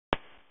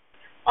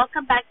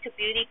Welcome back to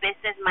Beauty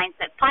Business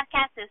Mindset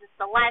Podcast. This is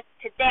Celeste.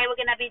 Today we're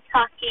going to be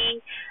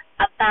talking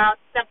about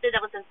something that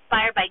was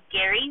inspired by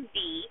Gary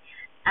Vee,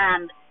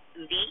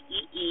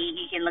 VEE.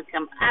 You can look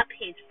him up.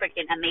 He's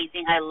freaking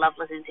amazing. I love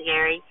listening to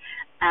Gary.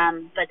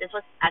 But this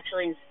was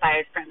actually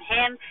inspired from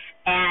him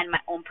and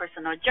my own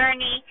personal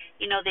journey.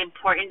 You know, the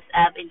importance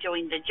of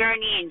enjoying the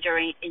journey,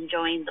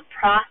 enjoying the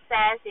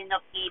process,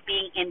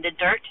 being in the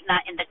dirt,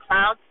 not in the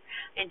clouds.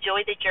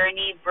 Enjoy the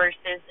journey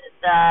versus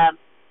the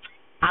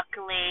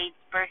accolades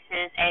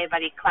versus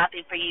everybody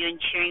clapping for you and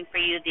cheering for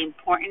you. The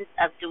importance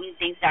of doing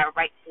things that are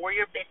right for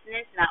your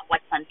business, not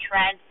what's on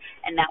trend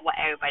and not what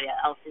everybody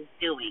else is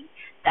doing.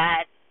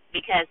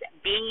 Because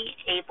being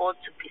able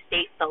to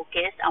stay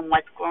focused on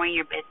what's growing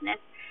your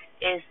business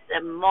is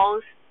the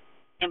most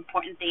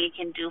important thing you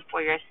can do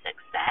for your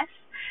success,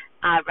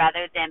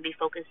 rather than be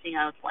focusing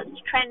on what's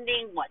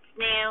trending, what's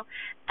new,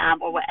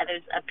 or what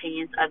others'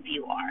 opinions of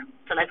you are.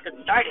 So let's get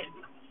started.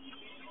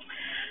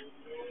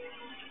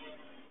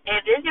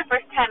 If this is your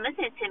first time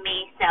listening to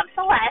me, so I'm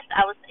Celeste.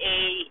 I was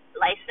a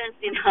licensed,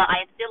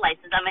 I am still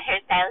licensed. I'm a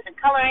hairstylist and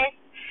colorist.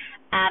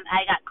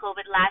 I got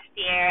COVID last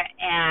year,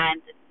 and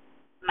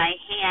my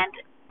hand,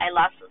 I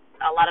lost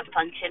a lot of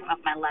function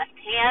of my left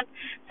hand,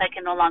 so I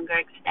can no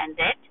longer extend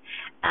it.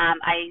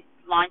 I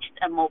launched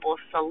a mobile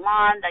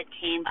salon that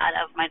came out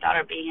of my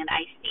daughter being in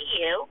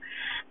ICU,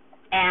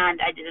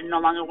 and I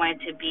no longer wanted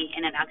to be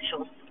in an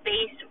actual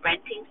space,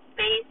 renting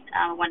space.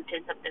 I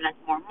wanted something that's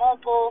more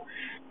mobile.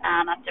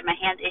 After my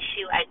hand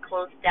issue, I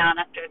closed down.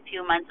 After a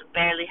few months of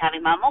barely having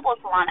my mobile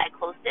salon, I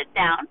closed it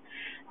down.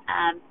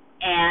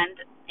 And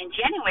in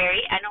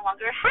January, I no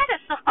longer had a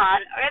salon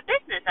or a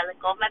business. I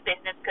let go of my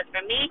business because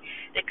for me,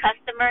 the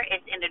customer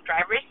is in the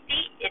driver's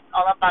seat. It's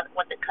all about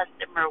what the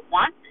customer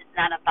wants. It's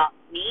not about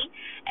me.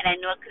 And I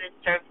knew I couldn't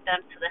serve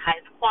them to the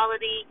highest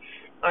quality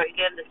or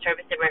give them the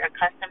service they were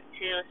accustomed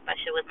to,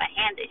 especially with my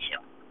hand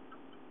issue.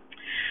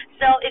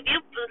 So if you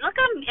look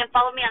on and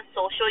follow me on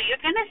social, you're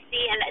going to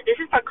see, and this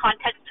is for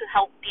context to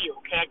help you,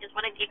 okay? I just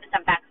want to give you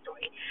some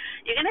backstory.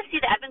 You're going to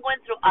see that I've been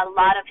going through a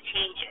lot of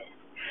changes.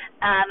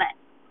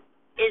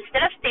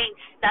 Instead of staying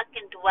stuck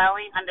and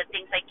dwelling on the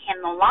things I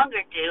can no longer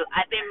do,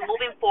 I've been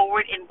moving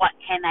forward in what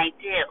can I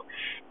do.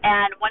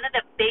 And one of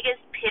the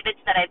biggest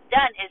pivots that I've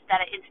done is that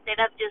instead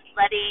of just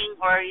letting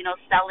or,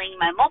 selling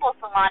my mobile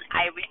salon,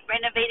 I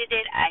renovated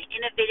it, I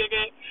innovated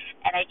it,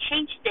 and I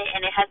changed it,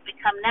 and it has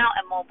become now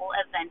a mobile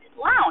event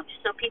lounge.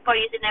 So people are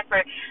using it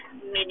for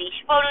mini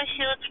photo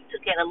shoots, to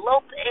get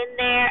elope in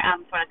there,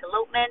 for like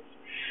elopements.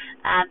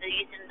 They're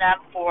using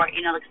them for,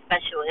 like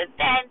special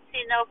events,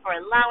 for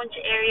a lounge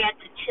area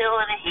to chill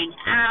and hang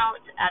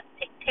out,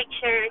 take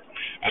pictures.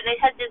 And it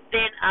has just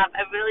been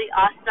a really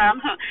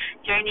awesome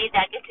journey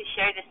that I get to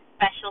share this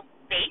special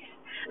space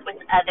with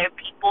other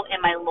people in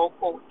my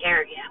local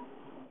area.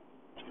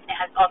 It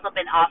has also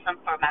been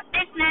awesome for my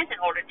business in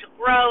order to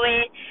grow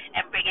it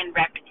and bring in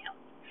revenue.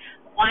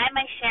 Why am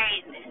I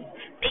sharing this?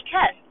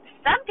 Because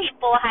some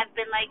people have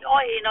been like,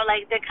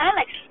 they're kind of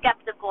like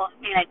skeptical of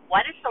me, like,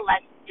 what is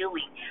Celeste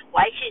doing?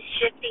 Why is she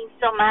shifting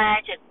so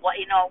much? And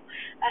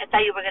I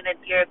thought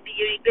you're a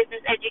beauty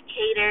business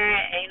educator,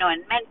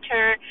 and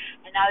mentor,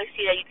 and now I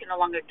see that you can no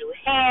longer do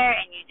hair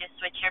and you just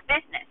switch your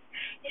business.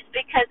 It's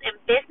because in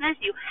business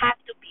you have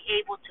to be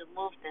able to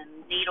move the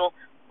needle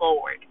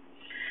forward.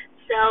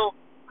 So,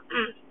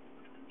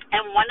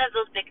 and one of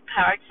those big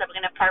parts, so we're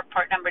going to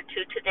part number 2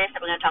 to this that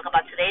we're going to talk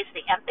about today is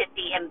the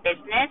empathy in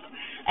business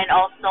and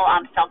also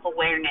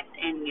self-awareness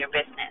in your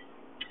business.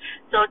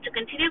 So to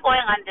continue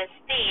going on this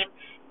theme,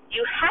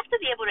 you have to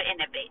be able to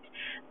innovate.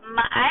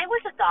 I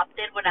was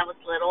adopted when I was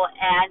little,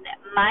 and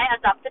my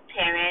adopted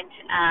parent,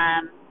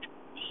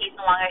 he's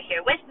no longer here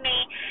with me.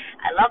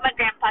 I love my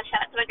grandpa.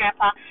 Shout out to my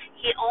grandpa.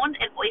 He owned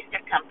an oyster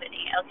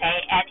company, okay,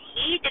 and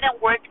he didn't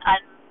work on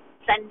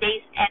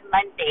Sundays and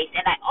Mondays,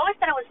 and I always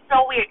thought it was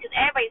so weird because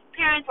everybody's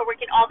parents were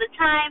working all the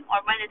time, or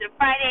Monday through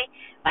Friday.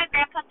 My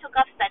grandpa took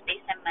off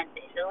Sundays and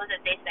Mondays. Those were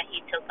the days that he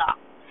took off,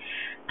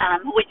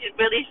 which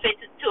really fits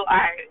into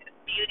our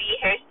beauty,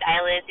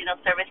 hairstylist,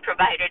 service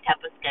provider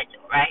type of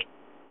schedule, right?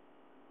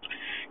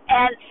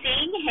 And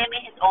seeing him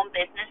in his own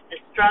business, the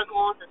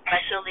struggles,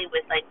 especially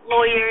with like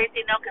lawyers,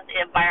 because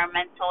the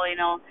environmental,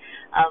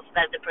 of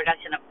the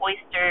production of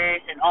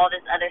oysters and all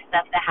this other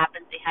stuff that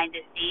happens behind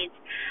the scenes,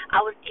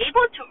 I was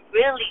able to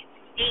really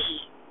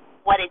see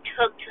what it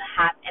took to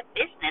have a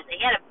business. And he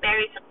had a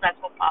very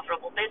successful,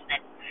 profitable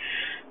business.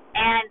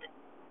 And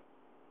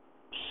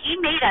he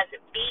made us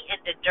be in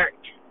the dirt,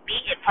 be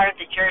a part of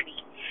the journey.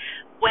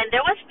 When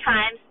there was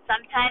times,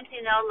 sometimes,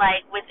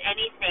 like with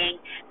anything,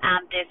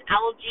 there's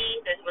algae,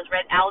 there was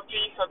red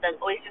algae, so the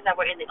oysters that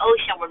were in the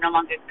ocean were no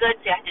longer good,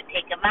 so you had to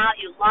take them out.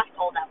 You lost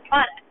all that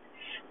product.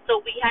 So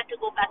we had to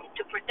go back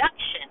into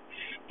production.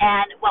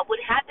 And what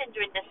would happen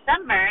during the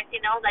summer,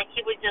 like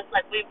he would just,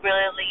 like, we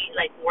really,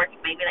 like, worked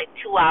maybe like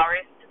 2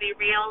 hours to be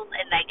real,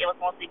 and like it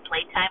was mostly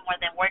playtime more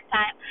than work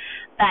time.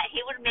 But he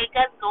would make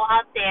us go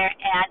out there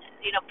and,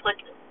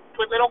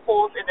 put little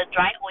holes in the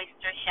dry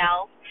oyster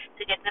shells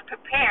to get them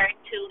prepared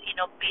to,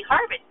 be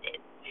harvested.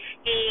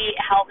 He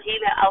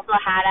also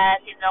had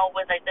us,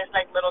 with like this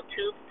like little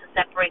tubes to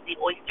separate the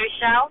oyster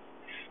shells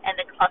and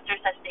the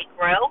clusters as they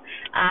grow.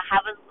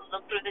 Have us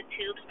look through the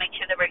tubes, make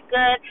sure they were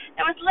good.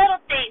 There was little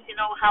things,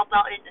 help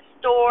out in the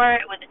store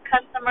with the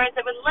customers.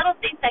 There was little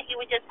things that he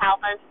would just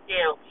help us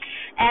do.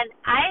 And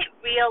I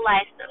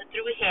realized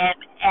through him,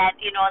 and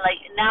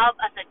like now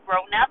as a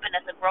grown up and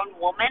as a grown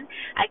woman,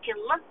 I can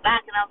look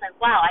back and I was like,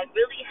 wow, I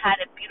really had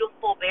a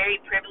beautiful,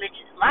 very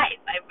privileged life.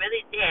 I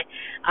really did.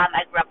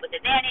 I grew up with a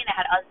nanny and I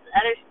had all this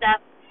other stuff,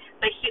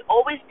 but he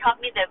always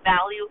taught me the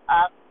value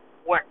of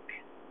work,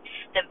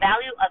 the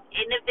value of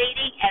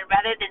innovating, and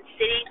rather than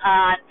sitting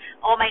on,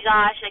 oh my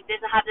gosh, like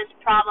this, I have this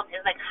problem,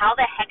 is like, how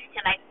the heck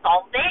can I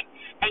solve it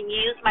and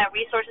use my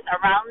resources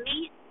around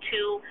me to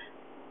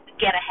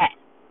get ahead?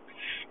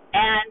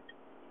 And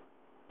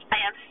I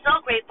am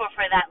so grateful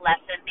for that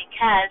lesson,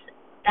 because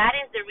that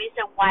is the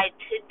reason why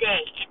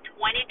today in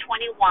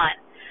 2021,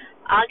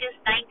 August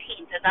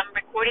 19th, as I'm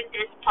recording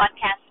this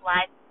podcast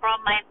live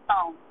from my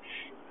phone,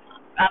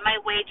 on my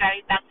way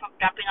driving back from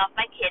dropping off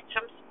my kids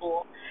from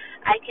school,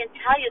 I can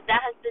tell you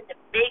that has been the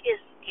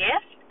biggest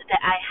gift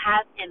that I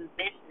have in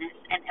business,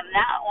 and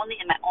not only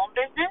in my own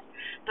business,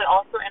 but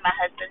also in my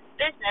husband's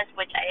business,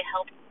 which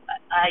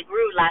I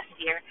grew last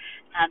year.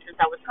 Since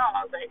I was home,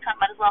 I was like, I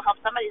might as well help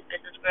somebody's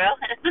business grow.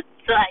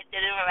 So I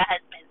did it for my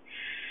husband.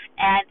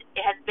 And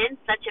it has been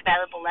such a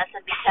valuable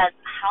lesson, because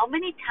how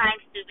many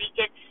times do we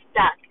get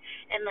stuck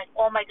and like,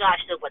 oh my gosh,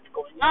 look what's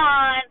going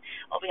on,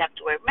 or we have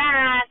to wear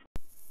masks.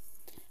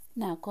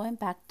 Now, going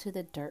back to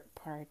the dirt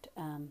part,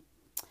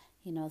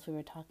 as we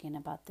were talking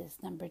about this,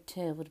 number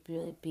 2 would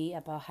really be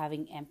about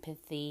having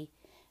empathy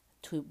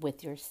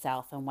with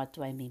yourself. And what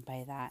do I mean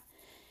by that?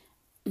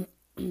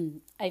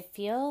 I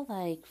feel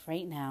like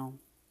right now,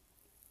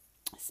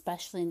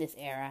 especially in this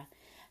era,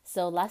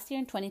 so last year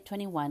in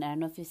 2021, I don't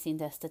know if you've seen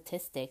the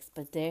statistics,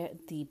 but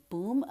the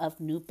boom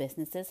of new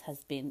businesses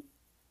has been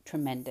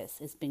tremendous.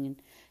 It's been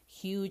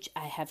huge.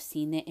 I have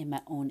seen it in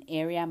my own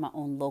area, my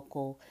own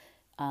local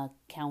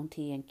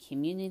county and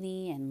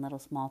community and little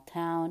small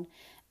town.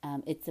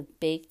 It's a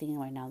big thing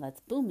right now that's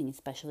booming,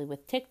 especially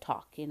with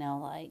TikTok.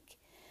 I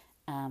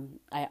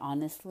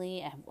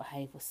honestly,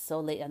 I was so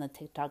late on the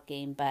TikTok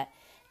game, but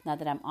now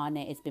that I'm on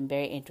it, it's been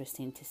very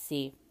interesting to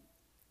see.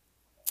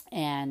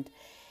 And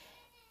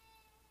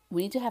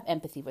we need to have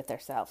empathy with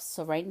ourselves.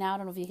 So right now, I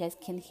don't know if you guys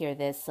can hear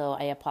this, so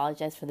I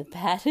apologize for the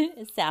bad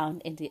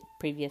sound in the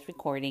previous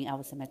recording. I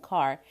was in my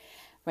car.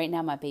 Right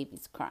now, my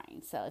baby's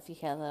crying. So if you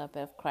hear a little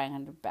bit of crying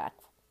on the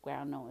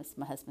background, no, it's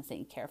my husband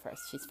taking care of her.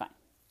 She's fine.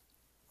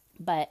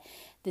 But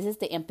this is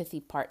the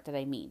empathy part that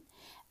I mean.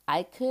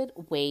 I could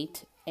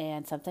wait,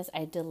 and sometimes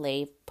I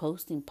delay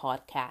posting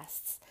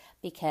podcasts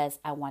because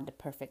I want the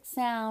perfect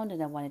sound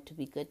and I want it to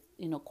be good,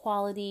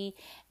 quality,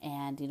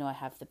 and, I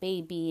have the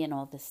baby and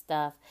all this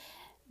stuff.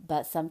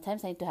 But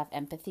sometimes I need to have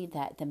empathy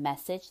that the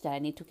message that I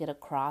need to get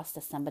across,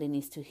 that somebody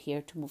needs to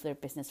hear to move their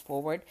business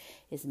forward,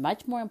 is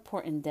much more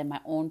important than my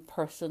own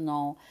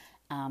personal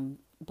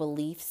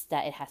beliefs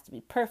that it has to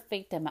be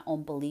perfect, and my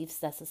own beliefs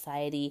that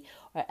society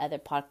or other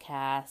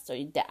podcasts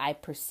or that I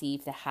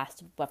perceive that has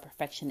to be what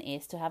perfection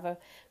is to have a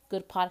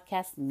good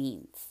podcast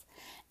means.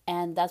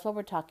 And that's what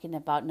we're talking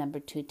about, number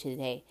 2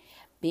 today.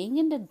 Being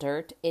in the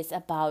dirt is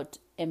about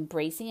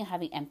embracing and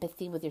having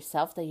empathy with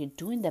yourself that you're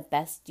doing the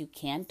best you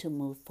can to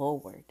move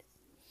forward.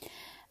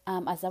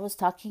 As I was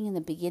talking in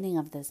the beginning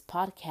of this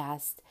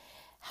podcast,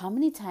 how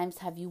many times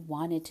have you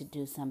wanted to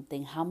do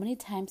something? How many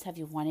times have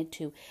you wanted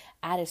to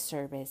add a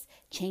service,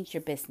 change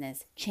your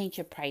business, change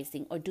your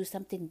pricing, or do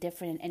something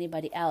different than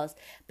anybody else?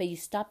 But you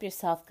stop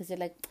yourself because you're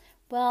like,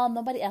 well,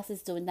 nobody else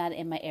is doing that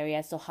in my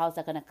area, so how's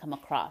that going to come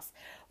across?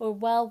 Or,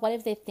 well, what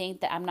if they think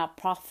that I'm not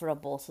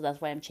profitable, so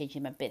that's why I'm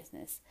changing my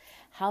business?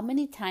 How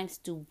many times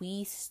do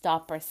we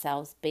stop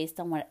ourselves based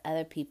on what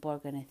other people are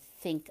going to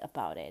think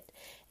about it?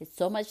 It's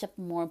so much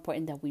more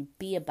important that we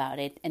be about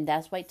it, and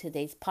that's why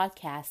today's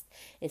podcast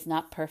is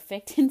not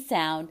perfect in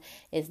sound.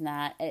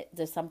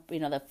 There's some,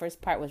 the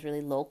first part was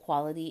really low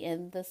quality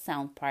in the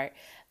sound part,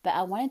 but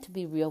I wanted to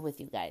be real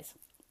with you guys.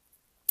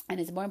 And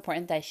it's more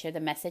important that I share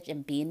the message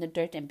and be in the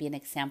dirt and be an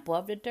example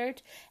of the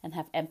dirt and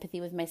have empathy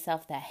with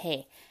myself that,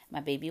 hey, my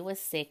baby was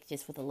sick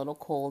just with a little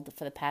cold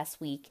for the past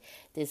week.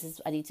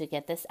 I need to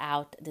get this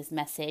out, this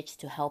message,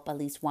 to help at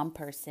least one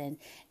person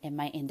in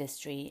my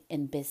industry,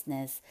 in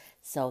business.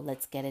 So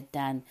let's get it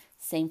done.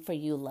 Same for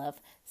you, love.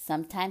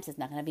 Sometimes it's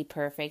not going to be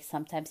perfect.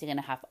 Sometimes you're going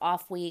to have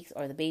off weeks,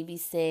 or the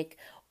baby's sick,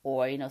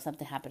 or,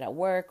 something happened at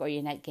work, or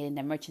you're not getting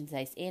the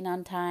merchandise in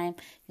on time.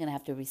 You're going to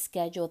have to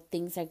reschedule.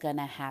 Things are going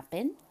to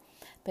happen.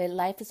 But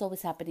life is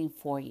always happening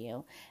for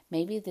you.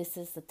 Maybe this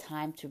is the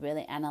time to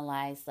really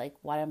analyze, like,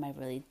 what am I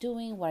really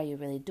doing? What are you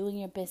really doing in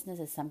your business?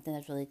 Is something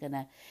that's really going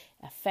to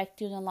affect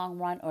you in the long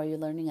run? Or are you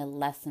learning a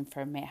lesson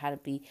from it, how to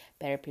be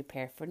better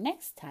prepared for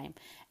next time?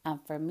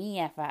 For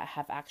me, I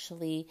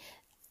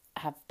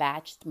have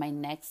batched my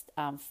next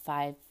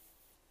 5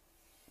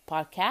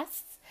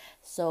 podcasts.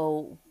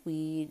 So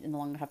we no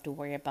longer have to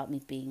worry about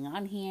me being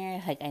on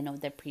here. Like, I know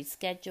they're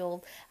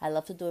pre-scheduled. I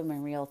love to do them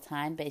in real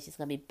time, but it's just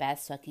gonna be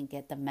best so I can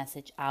get the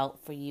message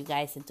out for you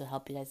guys and to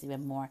help you guys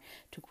even more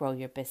to grow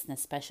your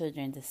business, especially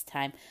during this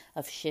time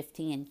of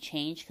shifting and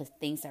change, because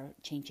things are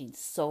changing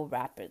so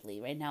rapidly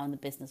right now in the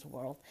business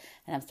world,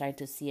 and I'm starting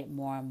to see it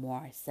more and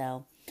more.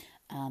 So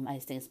I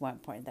just think it's more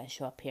important that I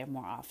show up here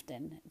more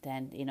often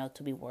than,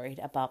 to be worried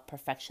about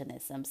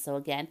perfectionism. So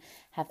again,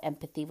 have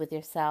empathy with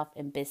yourself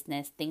in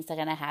business. Things are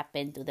going to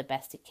happen. Do the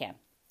best you can.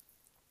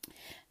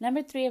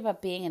 Number 3,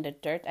 about being in the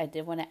dirt. I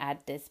did want to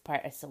add this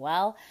part as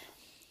well.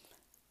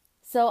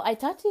 So I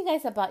talked to you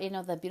guys about,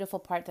 the beautiful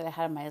part that I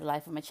had in my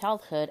life in my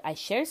childhood. I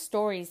share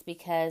stories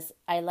because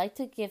I like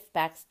to give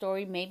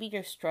backstory. Maybe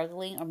you're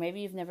struggling, or maybe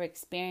you've never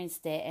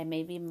experienced it, and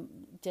maybe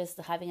just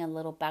having a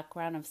little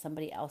background of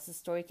somebody else's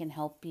story can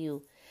help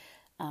you.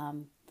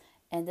 And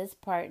this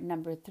part,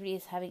 number 3,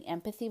 is having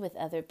empathy with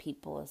other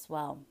people as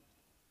well,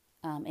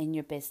 in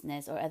your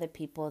business, or other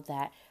people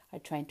that are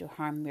trying to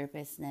harm your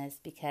business,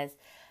 because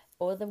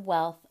all the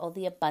wealth, all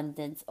the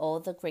abundance, all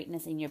the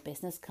greatness in your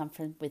business come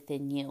from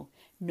within you.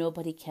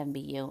 Nobody can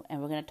be you.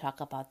 And we're going to talk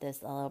about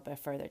this a little bit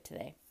further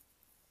today.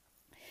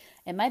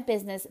 In my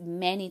business,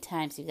 many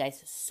times, you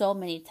guys, so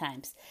many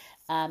times,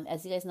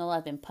 as you guys know,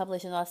 I've been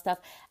publishing all that stuff.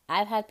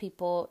 I've had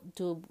people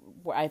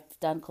where I've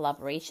done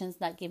collaborations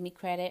not give me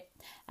credit.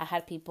 I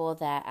had people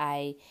that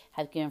I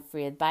have given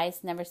free advice,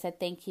 never said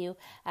thank you.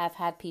 I've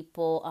had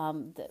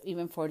people,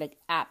 even for like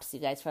apps, you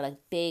guys, for like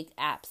big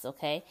apps,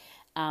 okay?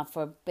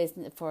 For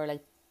business, for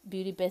like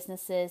beauty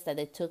businesses, that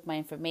they took my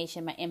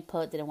information, my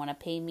input, didn't want to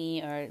pay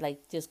me, or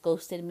like just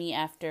ghosted me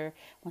after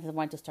once I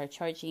wanted to start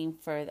charging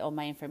for all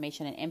my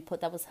information and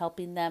input that was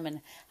helping them,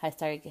 and I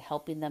started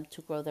helping them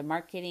to grow their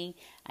marketing.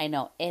 I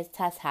know it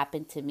has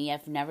happened to me.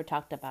 I've never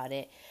talked about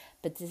it,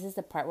 but this is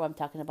the part where I'm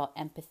talking about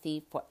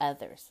empathy for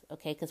others,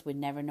 okay? Because we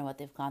never know what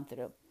they've gone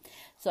through.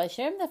 So I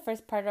shared in the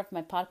first part of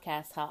my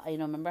podcast how,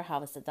 remember how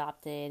I was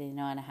adopted,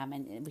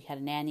 and we had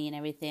a nanny and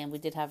everything. We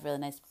did have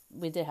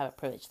we did have a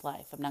privileged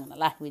life. I'm not going to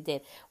lie, we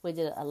did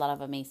a lot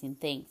of amazing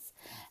things.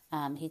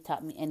 He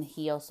taught me, and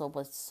he also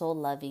was so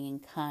loving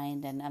and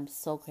kind, and I'm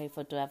so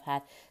grateful to have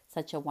had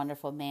such a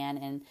wonderful man,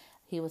 and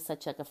he was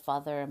such like a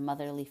father and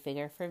motherly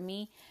figure for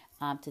me.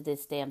 To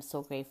this day, I'm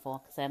so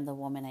grateful, because I'm the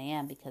woman I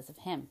am because of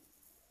him.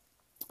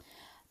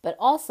 But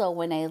also,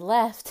 when I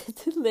left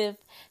to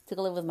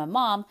go live with my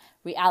mom,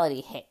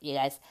 reality hit, you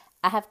guys.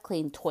 I have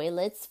cleaned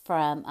toilets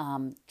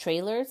from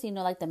trailers,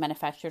 like the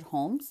manufactured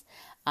homes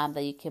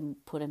that you can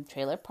put in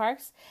trailer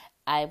parks.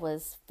 I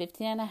was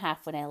 15 and a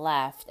half when I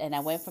left, and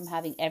I went from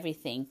having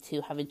everything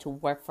to having to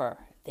work for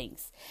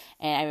things.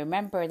 And I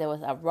remember there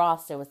was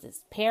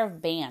this pair of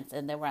Vans,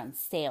 and they were on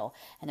sale,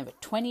 and they were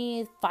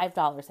 $25,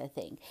 I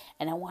think.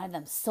 And I wanted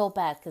them so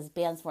bad because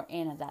Vans were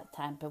in at that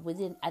time, but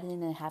I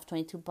didn't have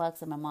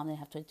 $22, and my mom didn't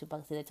have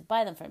 $22 either to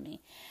buy them for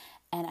me.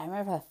 And I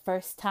remember the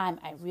first time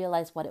I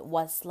realized what it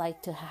was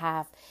like to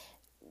have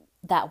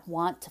that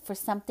want for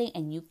something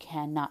and you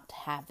cannot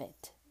have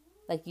it.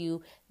 Like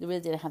you really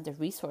didn't have the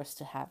resource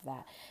to have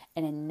that.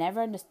 And I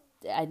never understood.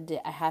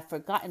 I had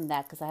forgotten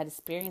that because I had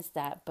experienced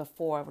that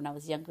before when I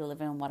was younger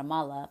living in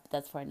Guatemala. But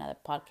that's for another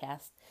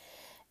podcast.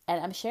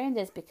 And I'm sharing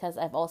this because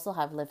I've also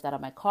lived out of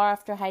my car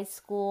after high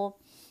school.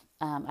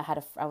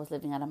 I was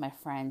living out of my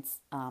friend's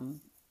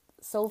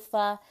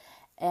sofa.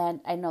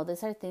 And I know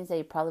these are things that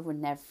you probably would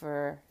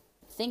never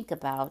think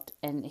about.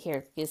 And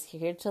here's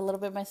a little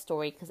bit of my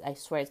story, because I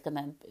swear it's going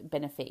to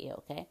benefit you,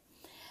 okay?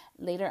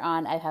 Later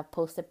on, I have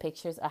posted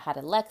pictures. I had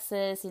a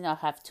Lexus, I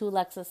have 2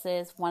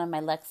 Lexuses. One of my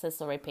Lexus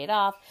already paid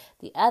off.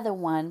 The other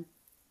one,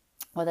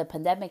 the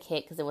pandemic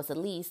hit, because it was a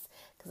lease,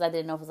 because I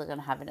didn't know if I was going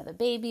to have another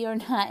baby or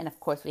not. And of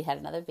course, we had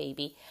another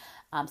baby.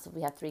 So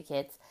we have 3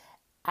 kids.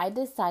 I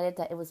decided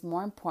that it was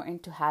more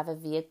important to have a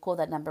vehicle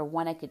that, number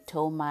one, I could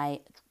tow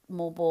my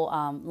mobile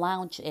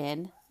lounge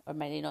in, or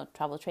my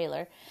travel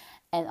trailer,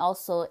 and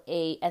also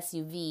a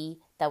SUV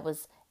that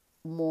was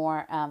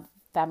more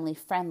family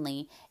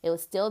friendly. It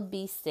would still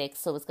be B6,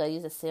 so it was going to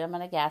use the same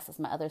amount of gas as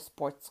my other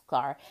sports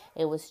car.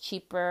 It was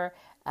cheaper.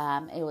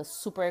 It was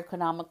super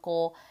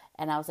economical.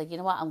 And I was like, you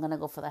know what? I'm going to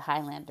go for the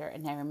Highlander.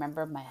 And I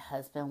remember my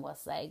husband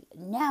was like,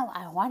 no,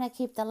 I want to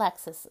keep the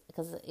Lexus,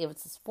 because it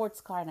was a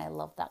sports car and I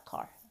love that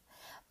car.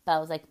 But I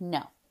was like,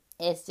 no,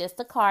 it's just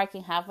a car. I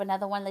can have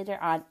another one later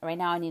on. Right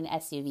now I need an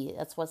SUV.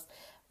 That's what's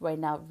right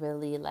now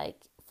really like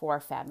for our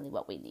family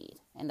what we need.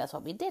 And that's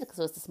what we did, because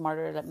it was the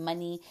smarter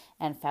money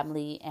and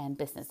family and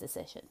business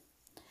decision.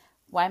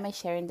 Why am I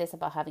sharing this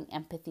about having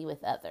empathy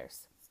with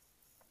others?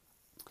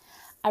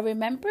 I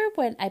remember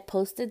when I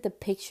posted the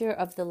picture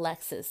of the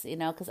Lexus,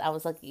 because I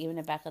was like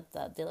even back at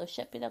the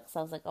dealership, because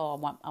I was like,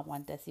 oh, I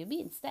want the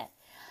SUV instead.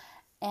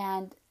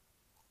 And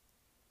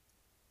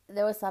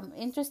there was some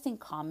interesting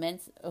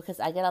comments, because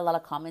I get a lot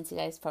of comments, you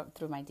guys,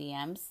 through my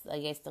DMs.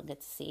 You guys don't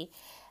get to see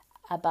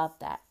about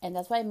that. And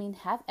that's what I mean,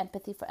 have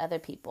empathy for other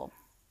people.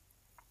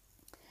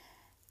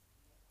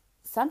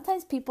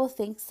 sometimes people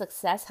think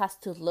success has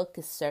to look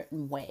a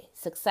certain way.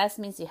 Success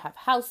means you have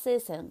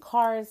houses and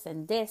cars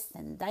and this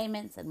and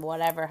diamonds and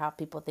whatever, how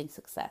people think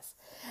success.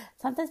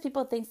 Sometimes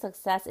people think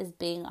success is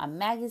being on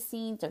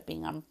magazines or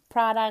being on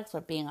products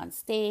or being on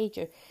stage,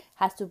 or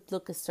has to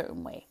look a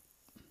certain way.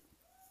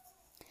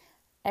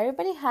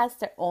 Everybody has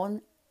their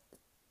own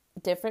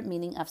different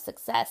meaning of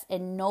success,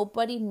 and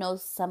nobody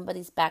knows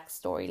somebody's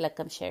backstory like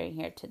I'm sharing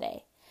here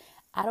today.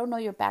 I don't know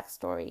your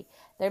backstory.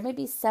 There may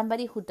be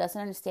somebody who doesn't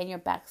understand your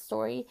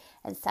backstory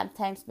and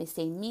sometimes may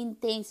say mean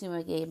things. You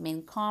may get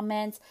mean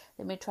comments.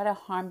 They may try to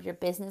harm your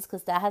business,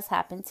 because that has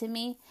happened to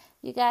me.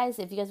 You guys,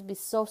 if you guys would be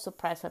so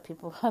surprised what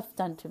people have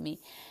done to me.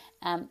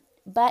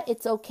 But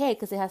it's okay,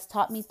 because it has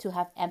taught me to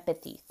have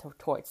empathy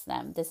towards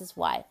them. This is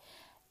why.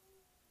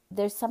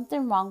 There's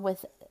something wrong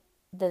with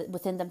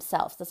within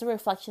themselves. That's a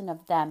reflection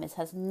of them. It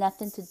has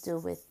nothing to do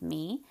with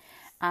me.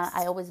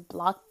 I always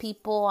block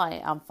people. I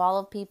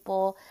unfollow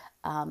people.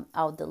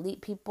 I'll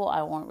delete people.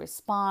 I won't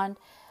respond.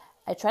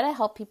 I try to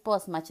help people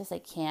as much as I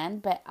can,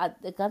 but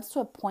it comes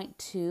to a point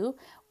too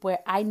where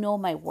I know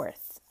my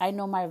worth. I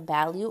know my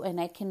value, and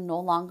I can no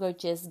longer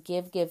just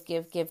give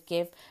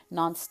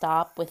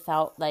nonstop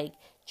without like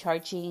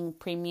charging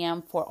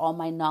premium for all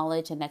my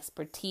knowledge and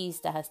expertise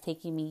that has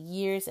taken me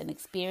years and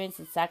experience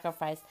and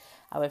sacrifice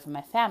away from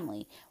my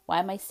family. Why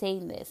am I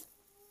saying this?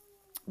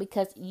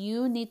 Because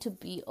you need to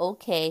be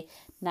okay.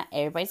 Not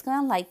everybody's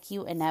going to like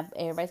you, and not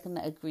everybody's going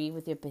to agree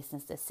with your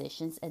business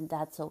decisions, and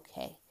that's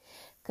okay.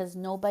 Because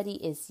nobody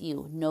is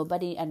you.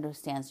 Nobody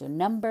understands your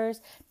numbers.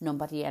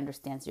 Nobody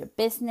understands your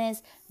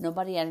business.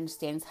 Nobody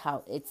understands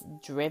how it's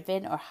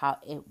driven or how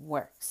it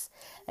works.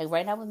 Like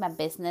right now with my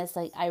business,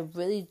 like I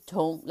really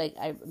don't, like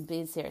I'm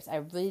being serious. I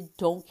really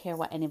don't care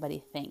what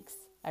anybody thinks.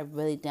 I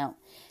really don't.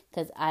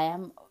 Because I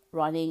am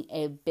running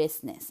a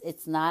business.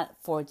 It's not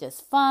for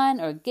just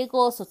fun or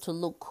giggles or to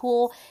look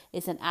cool.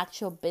 It's an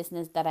actual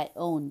business that I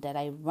own, that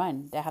I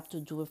run, that I have to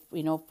do,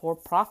 for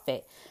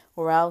profit,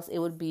 or else it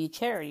would be a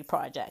charity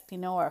project,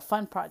 or a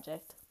fun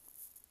project.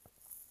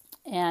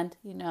 And,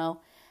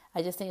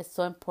 I just think it's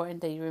so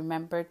important that you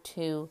remember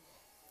to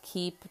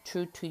keep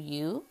true to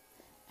you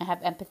and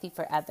have empathy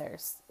for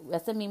others.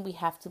 Doesn't mean we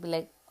have to be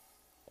like,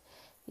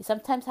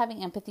 sometimes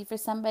having empathy for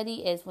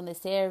somebody is when they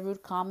say a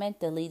rude comment,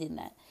 deleting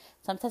that.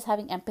 Sometimes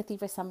having empathy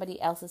for somebody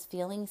else's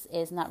feelings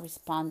is not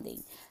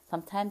responding.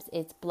 Sometimes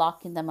it's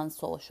blocking them on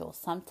social.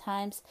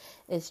 Sometimes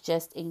it's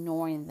just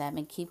ignoring them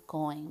and keep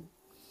going.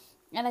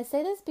 And I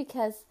say this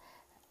because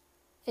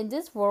in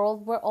this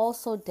world, we're all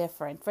so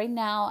different. Right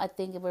now, I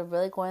think we're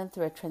really going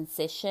through a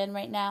transition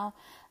right now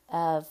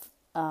of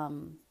a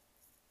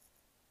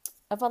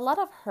lot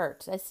of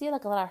hurt. I see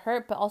like a lot of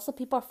hurt, but also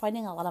people are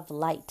finding a lot of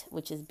light,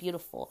 which is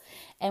beautiful.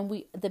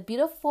 And the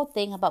beautiful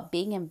thing about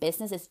being in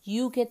business is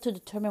you get to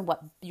determine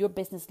what your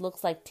business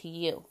looks like to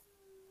you.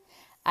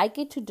 I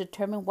get to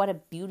determine what a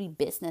beauty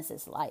business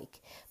is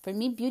like. For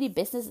me, beauty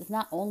business is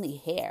not only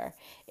hair.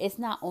 It's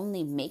not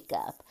only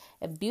makeup.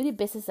 A beauty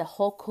business is a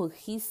whole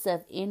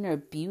cohesive inner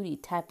beauty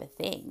type of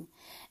thing.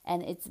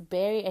 And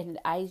and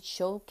I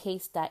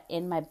showcase that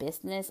in my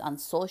business on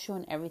social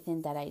and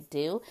everything that I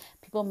do.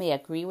 People may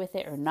agree with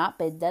it or not,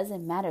 but it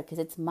doesn't matter because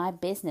it's my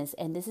business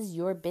and this is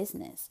your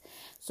business.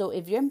 So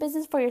if you're in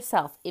business for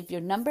yourself, if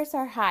your numbers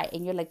are high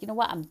and you're like, you know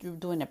what, I'm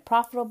doing it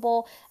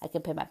profitable, I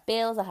can pay my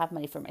bills, I have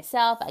money for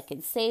myself, I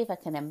can save, I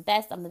can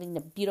invest, I'm living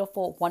the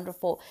beautiful,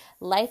 wonderful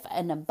life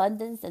and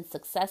abundance and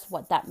success,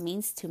 what that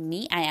means to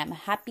me. I am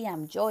happy,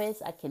 I'm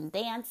joyous, I can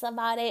dance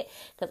about it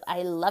because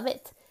I love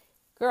it.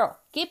 Girl,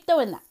 keep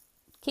doing that.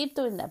 Keep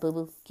doing that,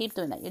 boo-boo. Keep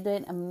doing that. You're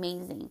doing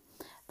amazing.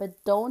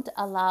 But don't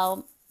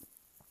allow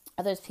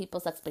other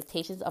people's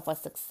expectations of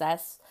what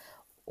success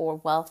or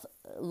wealth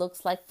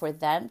looks like for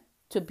them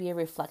to be a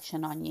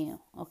reflection on you,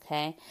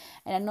 okay?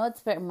 And I know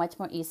it's very much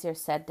more easier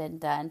said than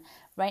done.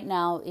 Right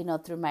now,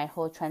 through my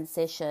whole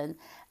transition,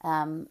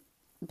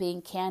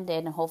 being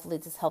candid, and hopefully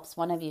this helps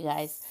one of you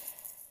guys,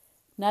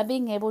 not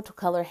being able to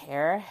color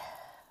hair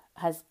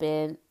has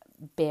been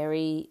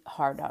very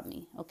hard on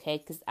me, okay?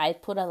 Because I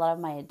put a lot of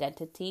my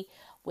identity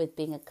with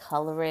being a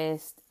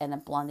colorist and a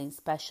blonding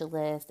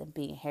specialist and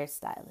being a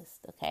hairstylist,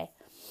 okay?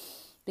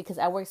 Because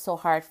I worked so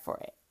hard for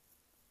it.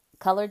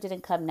 Color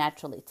didn't come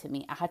naturally to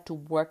me. I had to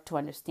work to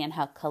understand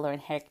how color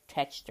and hair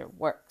texture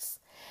works.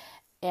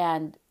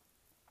 And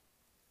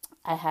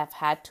I have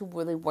had to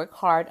really work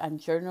hard on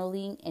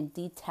journaling and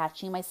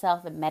detaching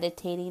myself and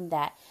meditating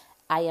that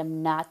I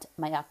am not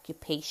my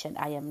occupation.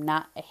 I am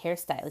not a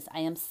hairstylist. I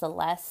am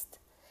Celeste,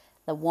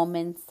 the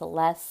woman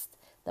Celeste,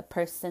 the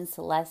person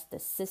Celeste, the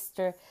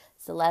sister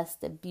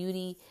Celeste, the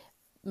beauty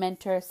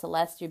mentor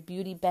Celeste, your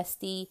beauty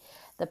bestie,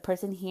 the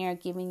person here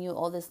giving you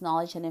all this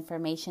knowledge and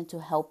information to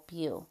help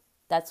you.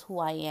 That's who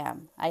I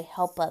am. I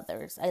help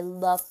others. I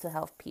love to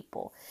help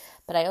people.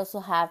 But I also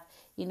have,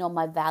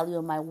 my value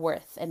and my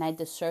worth, and I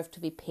deserve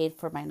to be paid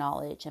for my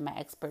knowledge and my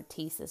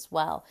expertise as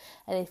well.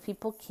 And if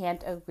people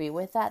can't agree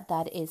with that,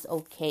 that is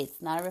okay.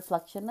 It's not a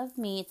reflection of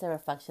me, it's a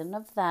reflection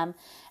of them.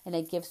 And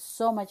it gives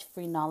so much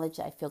free knowledge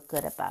that I feel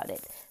good about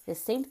it. The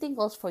same thing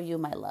goes for you,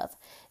 my love.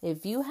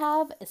 If you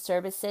have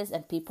services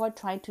and people are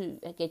trying to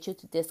get you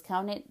to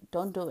discount it,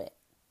 don't do it.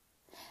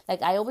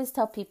 Like I always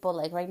tell people,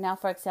 like right now,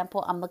 for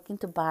example, I'm looking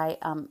to buy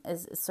a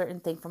certain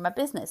thing for my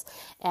business.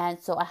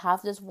 And so I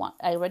have this one,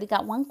 I already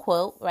got one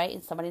quote, right?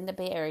 And somebody in the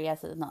Bay Area,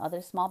 so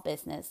another small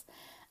business.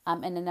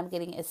 And then I'm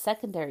getting a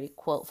secondary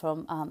quote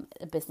from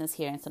a business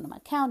here in Sonoma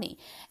County.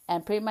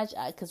 And pretty much,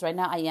 because right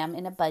now I am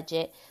in a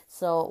budget,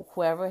 so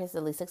whoever is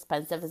the least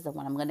expensive is the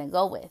one I'm going to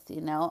go with,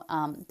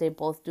 They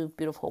both do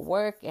beautiful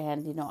work,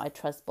 and, I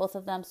trust both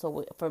of them.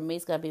 So for me,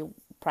 it's going to be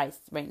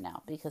priced right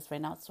now, because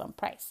right now it's on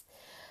price.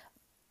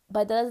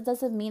 But that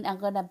doesn't mean I'm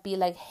going to be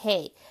like,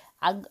 hey,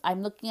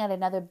 I'm looking at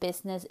another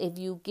business. If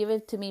you give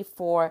it to me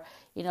for,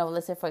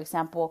 let's say, for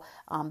example,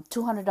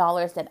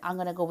 $200, then I'm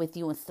going to go with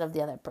you instead of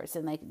the other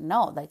person. Like,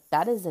 no, like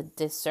that is a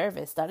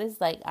disservice. That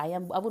is like, I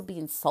would be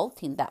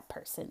insulting that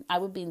person. I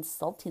would be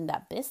insulting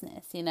that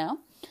business,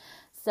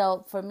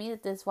 So for me,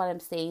 this is what I'm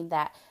saying,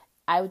 that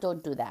I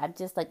don't do that. I'm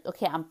just like,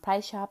 okay, I'm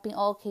price shopping.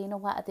 Oh, okay, you know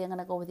what? I think I'm going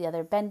to go with the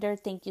other vendor.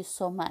 Thank you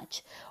so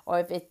much. Or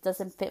if it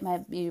doesn't fit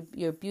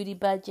your beauty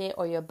budget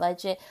or your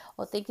budget,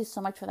 oh, thank you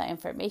so much for that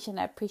information.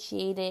 I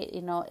appreciate it.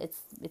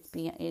 It's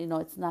being,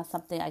 it's not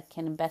something I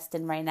can invest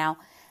in right now.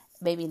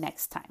 Maybe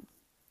next time.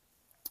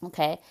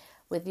 Okay.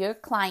 With your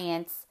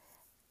clients,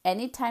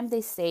 anytime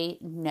they say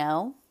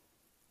no,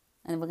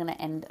 and we're going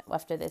to end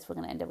after this, we're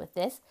going to end it with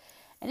this.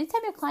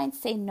 Anytime your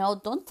clients say no,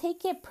 don't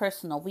take it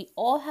personal. We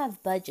all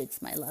have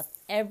budgets, my love.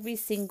 Every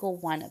single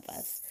one of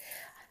us.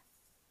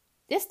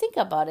 Just think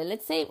about it.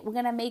 Let's say we're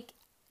gonna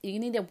you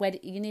need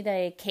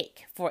a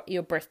cake for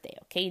your birthday,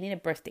 okay? You need a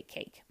birthday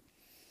cake.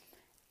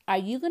 Are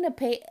you gonna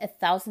pay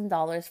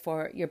 $1,000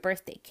 for your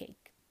birthday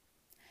cake?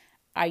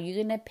 Are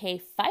you gonna pay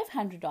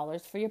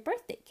 $500 for your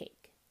birthday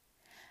cake?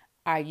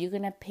 Are you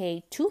gonna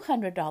pay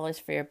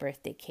 $200 for your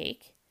birthday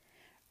cake?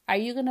 Are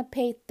you gonna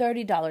pay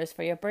 $30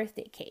 for your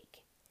birthday cake?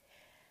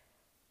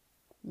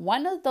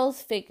 One of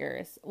those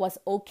figures was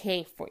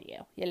okay for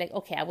you. You're like,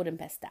 okay, I would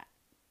invest that.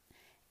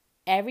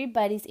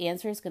 Everybody's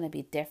answer is going to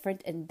be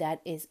different, and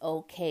that is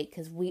okay,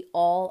 because we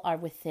all are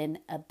within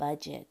a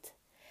budget.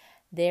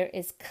 There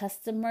is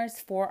customers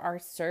for our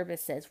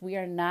services. We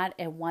are not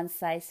a one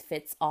size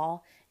fits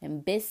all in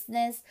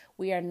business.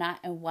 We are not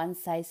a one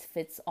size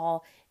fits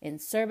all in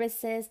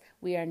services.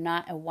 We are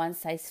not a one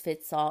size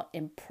fits all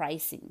in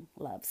pricing,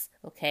 loves.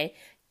 Okay.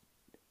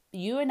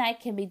 You and I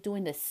can be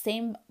doing the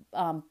same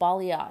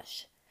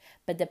balayage,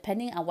 but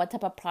depending on what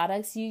type of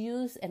products you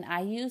use and I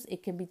use,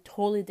 it can be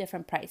totally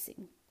different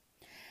pricing.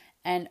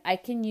 And I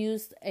can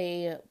use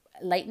a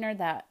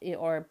lightener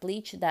or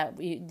bleach that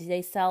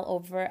they sell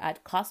over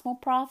at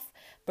Cosmoprof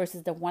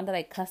versus the one that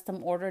I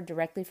custom order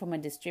directly from a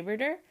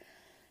distributor.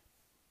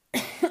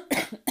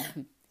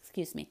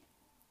 Excuse me.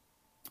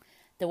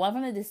 The one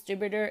from the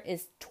distributor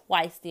is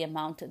twice the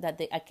amount that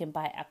I can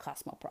buy at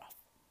Cosmoprof.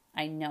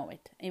 I know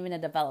it. Even a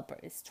developer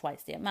is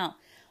twice the amount.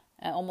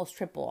 Almost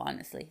triple,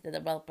 honestly, the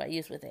developer I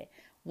use with it.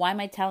 Why am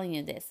I telling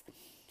you this?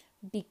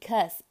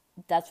 Because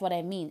that's what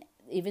I mean.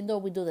 Even though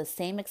we do the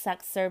same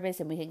exact service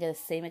and we can get the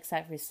same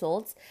exact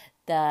results,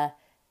 the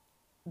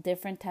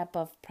different type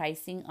of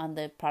pricing on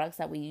the products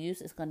that we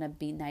use is going to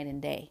be night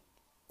and day.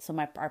 So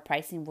our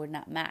pricing would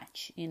not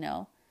match,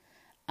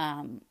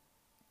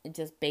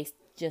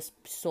 just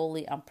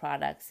solely on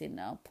products,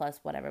 plus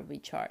whatever we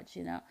charge,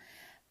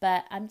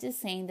 But I'm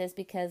just saying this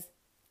because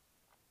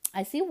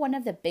I see one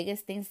of the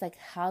biggest things, like,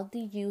 how do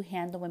you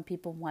handle when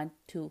people want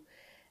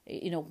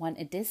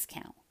a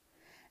discount?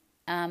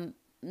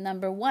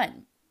 Number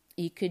one,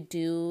 you could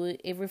do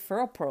a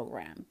referral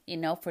program,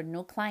 for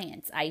new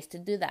clients. I used to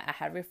do that. I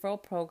had a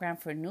referral program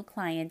for new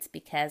clients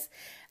because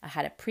I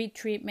had a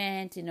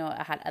pre-treatment,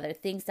 I had other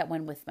things that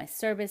went with my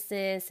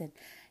services, and,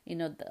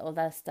 all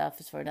that stuff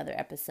is for another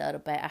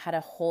episode. But I had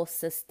a whole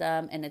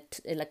system and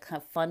like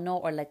a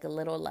funnel, or like a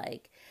little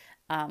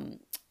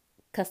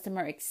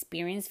customer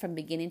experience from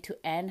beginning to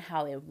end,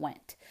 how it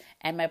went.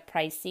 And my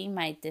pricing,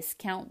 my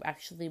discount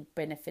actually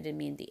benefited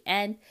me in the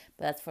end,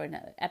 but that's for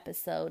another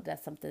episode.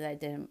 That's something that I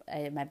did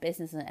in my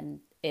business, and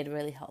it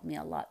really helped me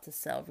a lot to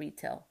sell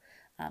retail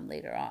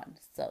later on.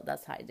 So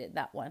that's how I did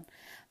that one.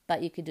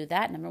 But you could do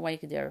that. Number one, you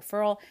could do a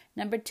referral.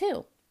 Number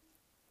two,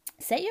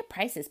 set your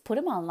prices, put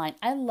them online.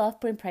 I love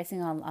putting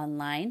pricing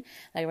online.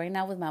 Like right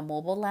now with my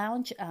mobile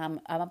lounge, I'm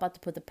about to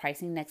put the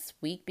pricing next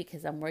week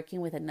because I'm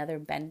working with another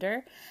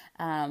vendor,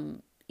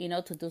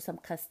 to do some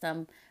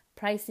custom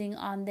pricing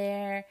on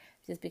there,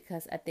 just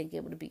because I think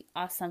it would be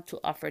awesome to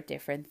offer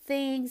different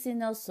things,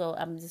 So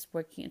I'm just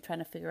trying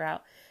to figure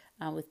out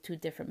with two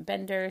different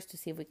vendors to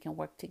see if we can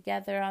work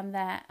together on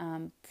that,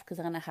 because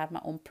I'm going to have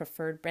my own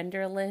preferred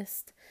vendor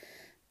list.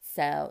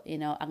 So, I'm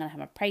going to have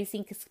my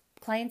pricing,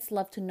 clients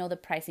love to know the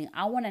pricing.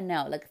 I want to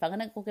know, like if I'm going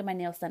to go get my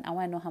nails done, I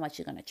want to know how much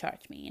you're going to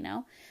charge me,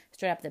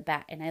 straight up the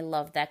bat. And I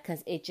love that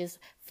because it just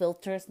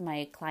filters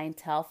my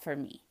clientele for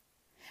me.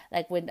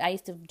 Like when I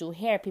used to do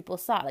hair, people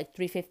saw like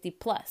 $350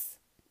 plus.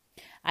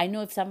 I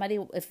know if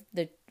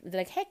they're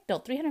like, heck no,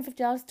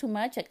 $350 too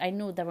much. Like I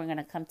knew that were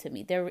gonna come to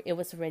me. It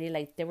was already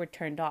like they were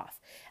turned off.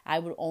 I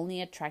would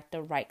only attract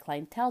the right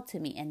clientele to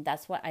me, and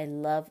that's why I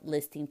love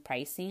listing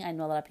pricing. I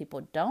know a lot of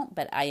people don't,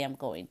 but I am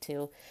going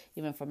to,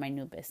 even for my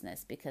new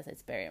business, because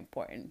it's very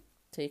important.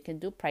 So you can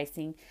do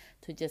pricing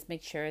to just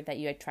make sure that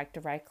you attract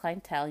the right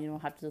clientele. You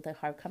don't have to do the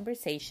hard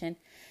conversation.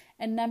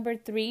 And number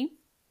 3,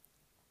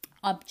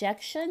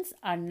 objections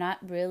are not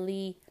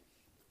really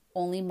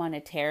only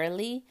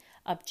monetarily.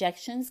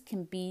 Objections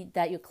can be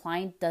that your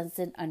client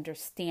doesn't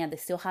understand. They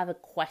still have a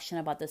question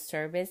about the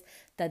service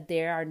that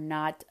they are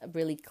not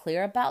really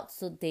clear about,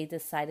 so they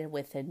decided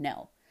with a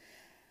no.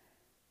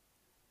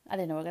 I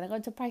didn't know we're going to go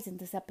into pricing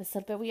this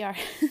episode, but we are.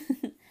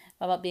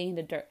 About being in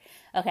the dirt.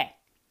 Okay,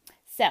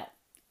 so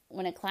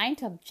when a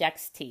client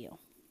objects to you,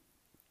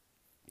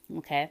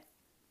 okay,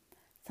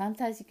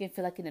 sometimes you can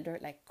feel like in the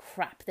dirt, like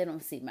crap. They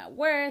don't see my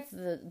worth,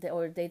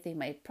 or they think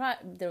they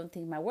don't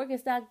think my work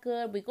is that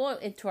good. We go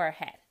into our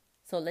head.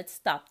 So let's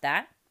stop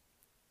that.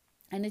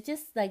 And it's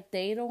just like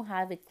they don't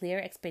have a clear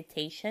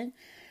expectation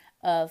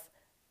of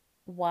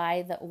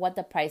what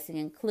the pricing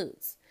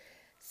includes.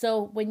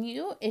 So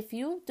if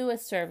you do a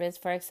service,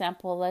 for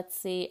example, let's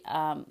say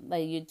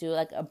like you do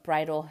like a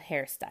bridal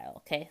hairstyle,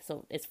 okay?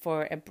 So it's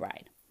for a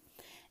bride.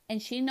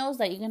 And she knows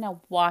that you're going to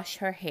wash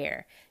her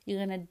hair.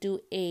 You're going to do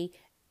a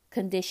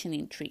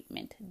conditioning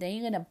treatment. Then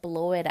you're going to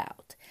blow it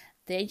out.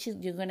 Then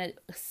you're going to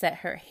set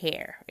her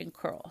hair in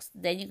curls.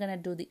 Then you're going to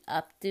do the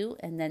updo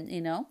and then,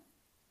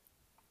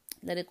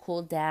 let it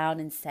cool down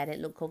and set it,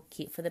 look all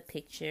cute for the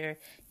picture.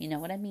 You know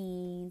what I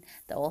mean?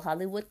 The old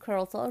Hollywood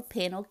curls, all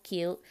pin, all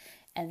cute.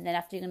 And then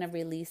after you're going to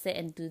release it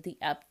and do the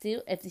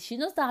updo. If she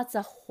knows that's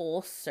a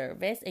whole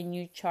service and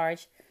you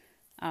charge,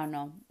 I don't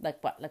know,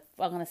 like what? Like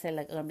I'm going to say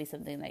like it's going to be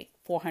something like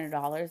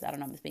 $400. I don't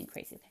know, I'm just being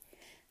crazy.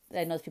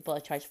 I know people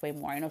that charge way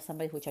more. I know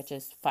somebody who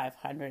charges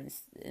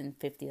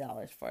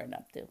 $550 for an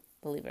updo.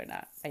 Believe it or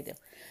not, I do.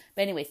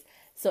 But anyways,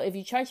 so if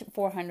you charge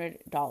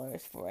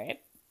 $400 for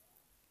it,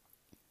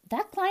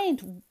 that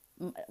client,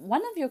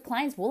 one of your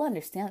clients will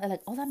understand. They're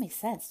like, oh, that makes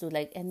sense, dude.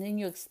 Like, and then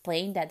you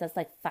explain that that's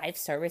like 5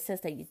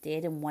 services that you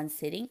did in one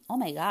sitting. Oh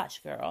my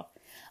gosh, girl.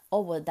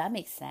 Oh, well, that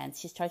makes sense.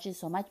 She's charging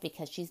so much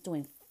because she's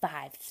doing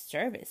 5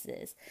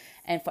 services.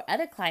 And for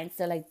other clients,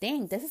 they're like,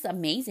 dang, this is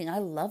amazing. I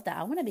love that.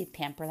 I want to be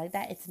pampered like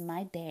that. It's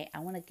my day. I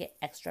want to get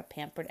extra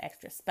pampered,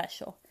 extra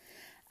special.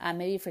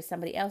 Maybe for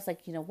somebody else,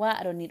 like, you know what?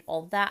 I don't need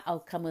all that. I'll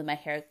come with my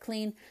hair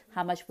clean.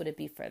 How much would it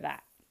be for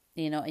that?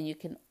 And you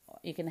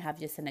can have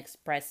just an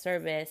express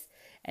service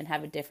and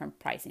have a different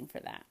pricing for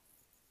that.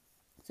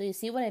 So you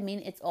see what I mean?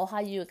 It's all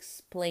how you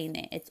explain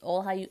it. It's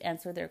all how you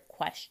answer their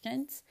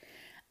questions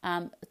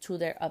to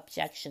their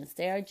objections.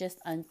 They are just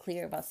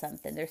unclear about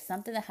something. There's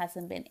something that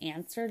hasn't been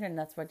answered, and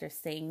that's why they're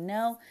saying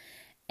no.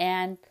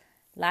 And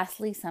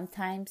lastly,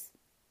 sometimes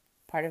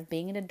part of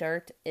being in the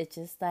dirt, it's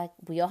just like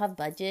we all have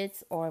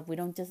budgets, or we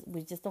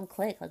just don't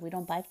click. Like we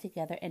don't vibe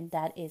together, and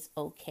that is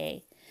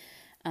okay.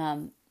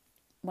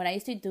 When I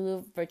used to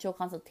do virtual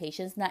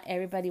consultations, not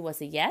everybody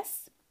was a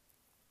yes,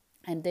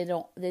 and they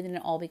didn't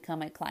all become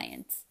my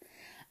clients.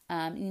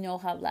 You know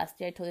how last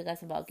year I told you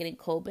guys about getting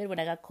COVID. When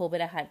I got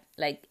COVID, I had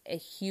like a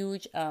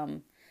huge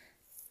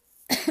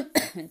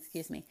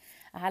excuse me.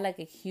 I had like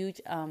a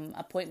huge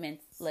appointment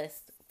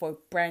list for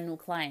brand new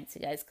clients,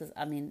 you guys. Because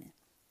I mean,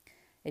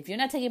 if you're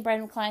not taking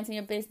brand new clients in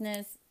your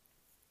business,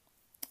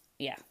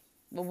 yeah.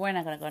 But we're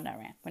not going to go on that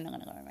rant. We're not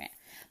going to go on that rant.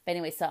 But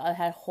anyway, so I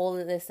had a whole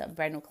list of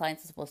brand new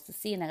clients I was supposed to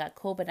see. And I got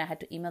COVID and I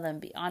had to email them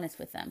and be honest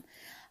with them.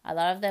 A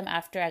lot of them,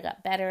 after I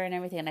got better and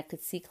everything, and I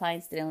could see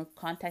clients, they didn't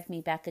contact me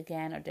back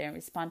again or didn't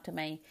respond to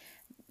my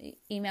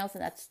emails.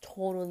 And that's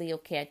totally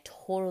okay. I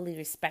totally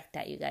respect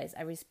that, you guys.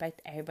 I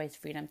respect everybody's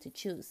freedom to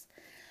choose.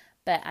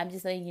 But I'm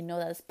just letting you know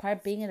that as part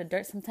of being in the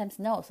dirt, sometimes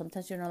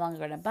you're no longer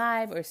going to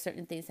buy, or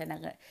certain things are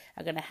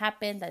going to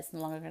happen that's no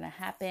longer going to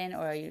happen,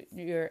 or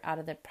you're out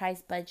of the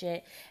price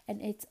budget,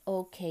 and it's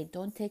okay.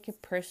 Don't take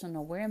it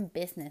personal. We're in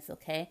business,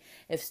 okay?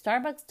 If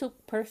Starbucks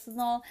took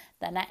personal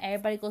that not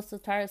everybody goes to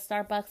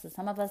Starbucks, and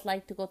some of us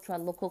like to go to a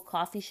local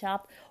coffee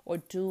shop or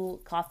do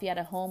coffee at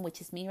a home,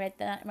 which is me right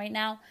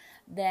now,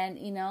 then,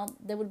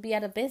 they would be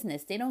out of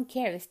business. They don't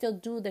care. They still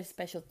do their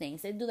special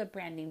things. They do their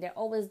branding. They're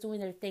always doing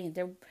their things.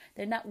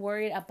 They're not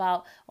worried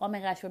about, oh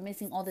my gosh, we're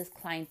missing all this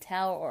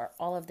clientele or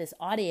all of this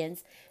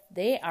audience.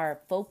 They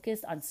are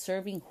focused on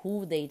serving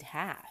who they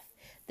have.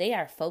 They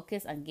are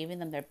focused on giving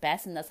them their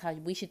best, and that's how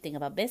we should think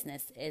about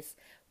business, is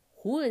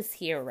who is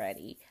here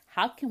already?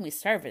 How can we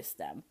service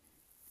them?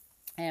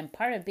 And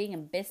part of being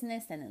in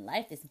business and in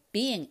life is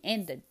being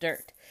in the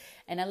dirt.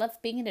 And I love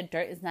being in the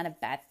dirt. It's not a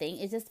bad thing.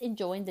 It's just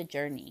enjoying the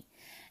journey.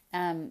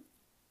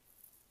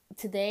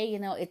 Today,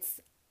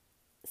 it's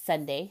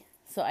Sunday.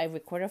 So I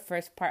recorded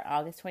first part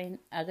August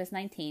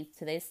 19th.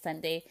 Today's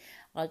Sunday,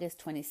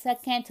 August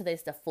 22nd.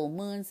 Today's the full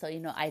moon. So,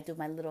 I do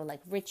my little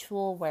like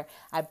ritual where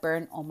I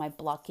burn all my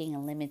blocking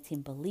and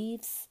limiting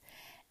beliefs.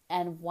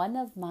 And one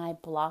of my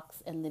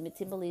blocks and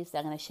limiting beliefs that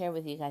I'm going to share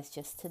with you guys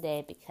just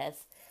today,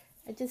 because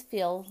I just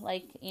feel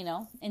like,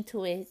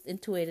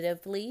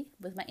 intuitively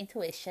with my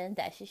intuition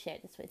that I should share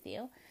this with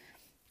you.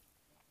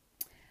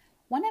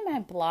 One of my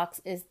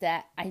blocks is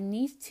that I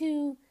need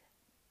to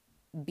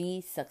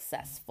be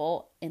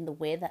successful in the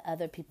way that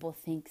other people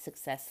think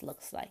success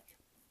looks like.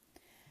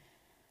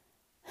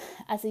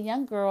 As a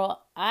young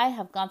girl, I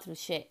have gone through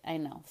shit. I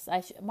know. So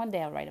one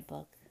day I'll write a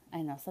book.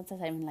 I know.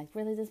 Sometimes I'm like,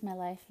 really, this is my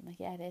life? I'm like,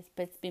 yeah, it is.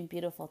 But it's been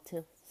beautiful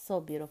too. So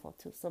beautiful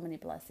too. So many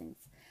blessings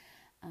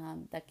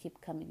that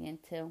keep coming in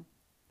too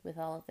with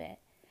all of it.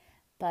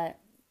 But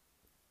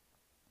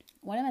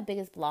one of my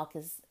biggest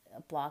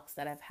blocks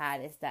that I've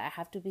had is that I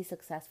have to be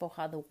successful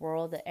how the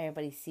world that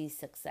everybody sees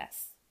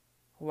success,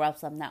 or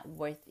else I'm not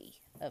worthy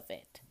of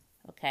it.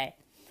 Okay.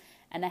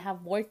 And I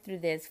have worked through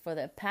this for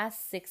the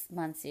past 6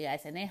 months, you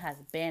guys, and it has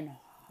been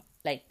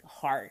like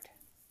hard.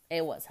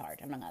 It was hard.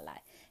 I'm not gonna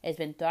lie. It's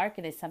been dark,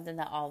 and it's something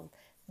that I'll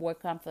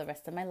work on for the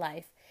rest of my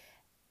life.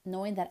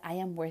 Knowing that I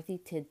am worthy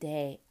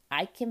today.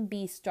 I can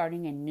be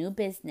starting a new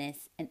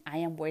business and I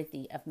am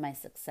worthy of my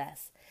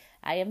success.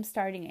 I am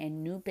starting a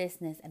new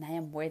business and I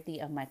am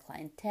worthy of my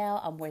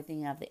clientele. I'm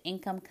worthy of the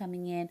income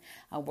coming in.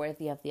 I'm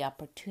worthy of the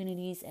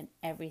opportunities and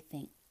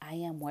everything. I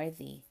am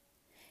worthy.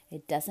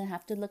 It doesn't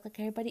have to look like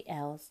everybody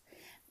else.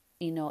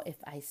 If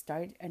I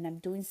start and I'm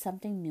doing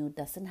something new, it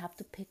doesn't have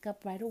to pick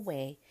up right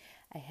away.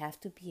 I have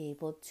to be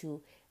able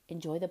to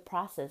enjoy the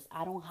process.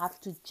 I don't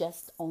have to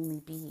just only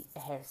be a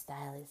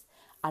hairstylist.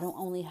 I don't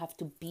only have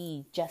to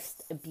be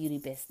just a beauty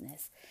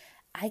business.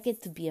 I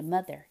get to be a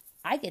mother.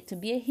 I get to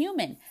be a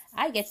human.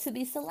 I get to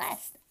be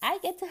Celeste. I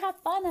get to have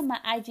fun on my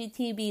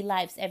IGTV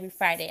lives every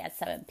Friday at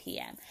 7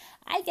 p.m.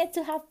 I get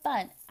to have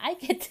fun. I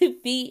get to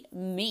be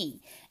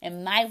me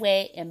in my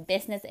way in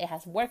business. It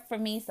has worked for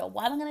me. So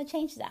why am I going to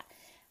change that?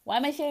 Why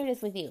am I sharing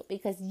this with you?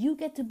 Because you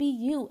get to be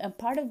you. And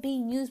part of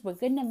being you is we're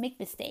going to make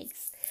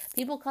mistakes.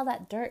 People call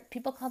that dirt.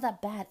 People call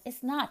that bad.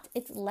 It's not.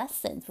 It's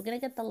lessons. We're going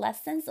to get the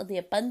lessons of the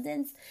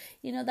abundance,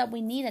 that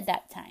we need at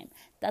that time.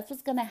 That's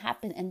what's going to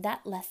happen. And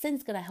that lesson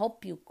is going to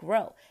help you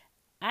grow.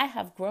 I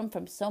have grown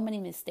from so many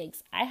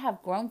mistakes. I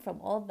have grown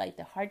from all of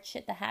the hard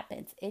shit that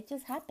happens. It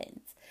just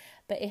happens.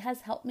 But it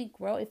has helped me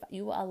grow if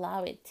you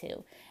allow it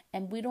to.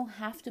 And we don't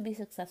have to be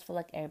successful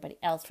like everybody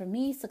else. For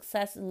me,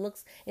 success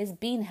is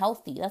being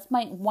healthy. That's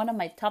one of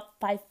my top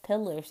 5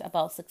 pillars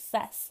about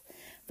success.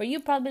 For you,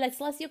 probably like,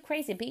 Celeste, you're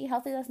crazy. Being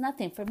healthy, that's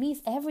nothing. For me,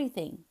 it's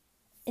everything.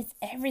 It's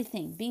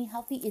everything. Being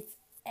healthy, it's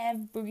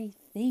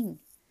everything.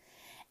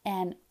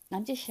 And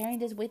I'm just sharing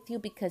this with you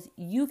because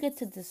you get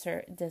to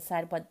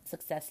decide what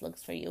success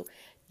looks for you.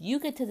 You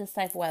get to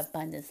decide what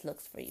abundance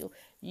looks for you.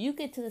 You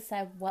get to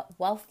decide what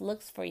wealth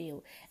looks for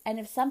you. And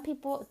if some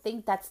people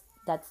think that's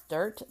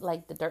dirt,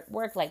 like the dirt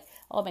work, like,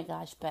 oh my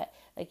gosh, but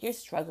like you're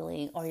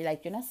struggling, or you're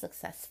not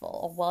successful,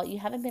 or well, you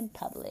haven't been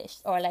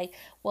published, or like,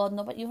 well,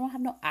 no, but you don't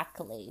have no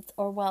accolades,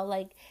 or well,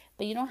 like,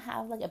 but you don't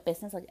have like a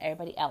business like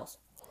everybody else.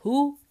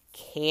 Who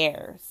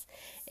cares?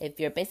 If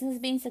your business is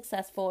being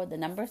successful, the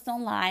numbers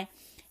don't lie.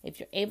 If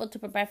you're able to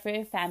provide for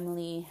your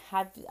family,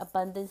 have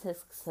abundance,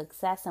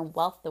 success, and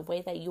wealth the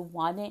way that you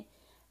want it,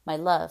 my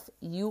love,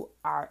 you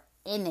are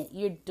in it.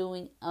 You're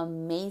doing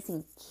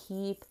amazing.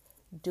 Keep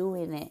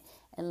doing it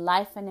in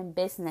life and in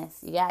business.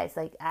 You guys,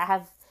 like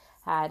I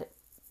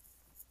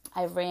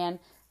ran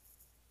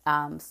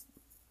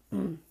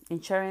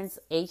insurance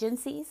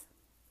agencies.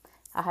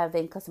 I have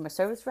been customer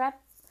service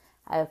rep.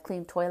 I have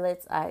cleaned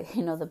toilets.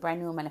 The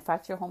brand new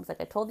manufactured homes,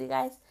 like I told you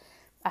guys.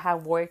 I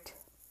have worked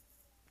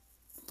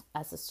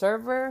as a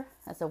server,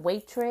 as a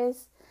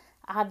waitress.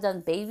 I have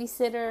done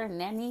babysitter,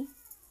 nanny.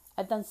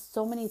 I've done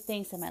so many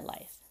things in my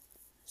life.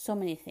 So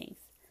many things.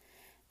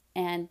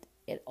 And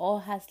it all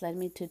has led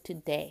me to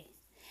today.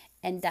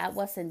 And that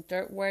wasn't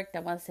dirt work.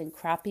 That wasn't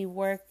crappy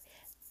work.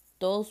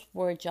 Those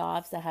were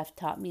jobs that have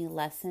taught me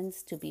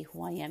lessons to be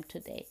who I am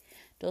today.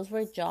 Those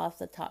were jobs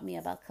that taught me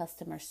about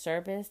customer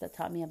service, that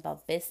taught me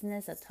about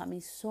business, that taught me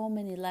so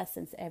many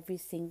lessons, every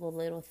single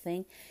little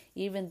thing,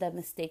 even the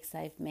mistakes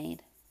I've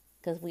made.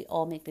 Because we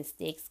all make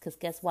mistakes. Because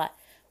guess what?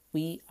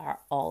 We are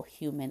all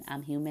human.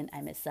 I'm human. I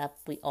mess up.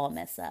 We all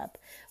mess up.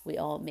 We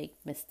all make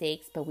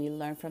mistakes, but we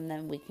learn from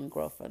them. We can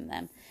grow from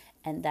them.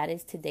 And that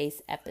is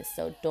today's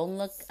episode. Don't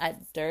look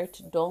at dirt.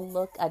 Don't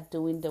look at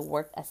doing the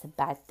work as a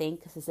bad thing,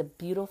 because it's a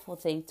beautiful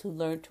thing to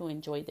learn to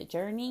enjoy the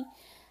journey.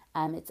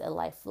 It's a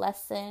life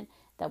lesson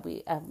that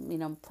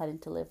I'm planning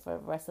to live for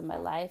the rest of my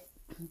life,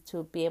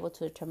 to be able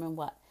to determine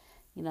what,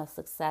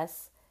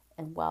 success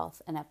and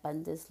wealth and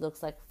abundance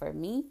looks like for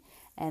me.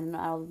 And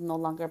I'll no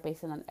longer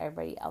base it on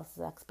everybody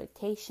else's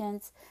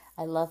expectations.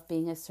 I love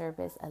being of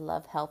service. I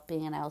love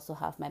helping. And I also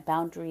have my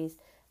boundaries.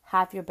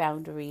 Have your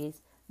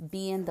boundaries.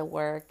 Be in the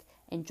work.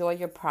 Enjoy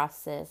your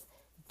process.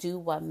 Do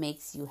what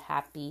makes you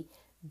happy.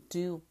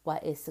 do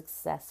what is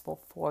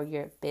successful for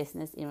your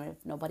business, even if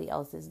nobody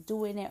else is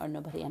doing it or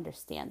nobody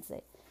understands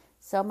it.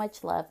 So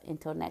much love.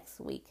 Until next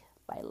week.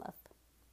 Bye, love.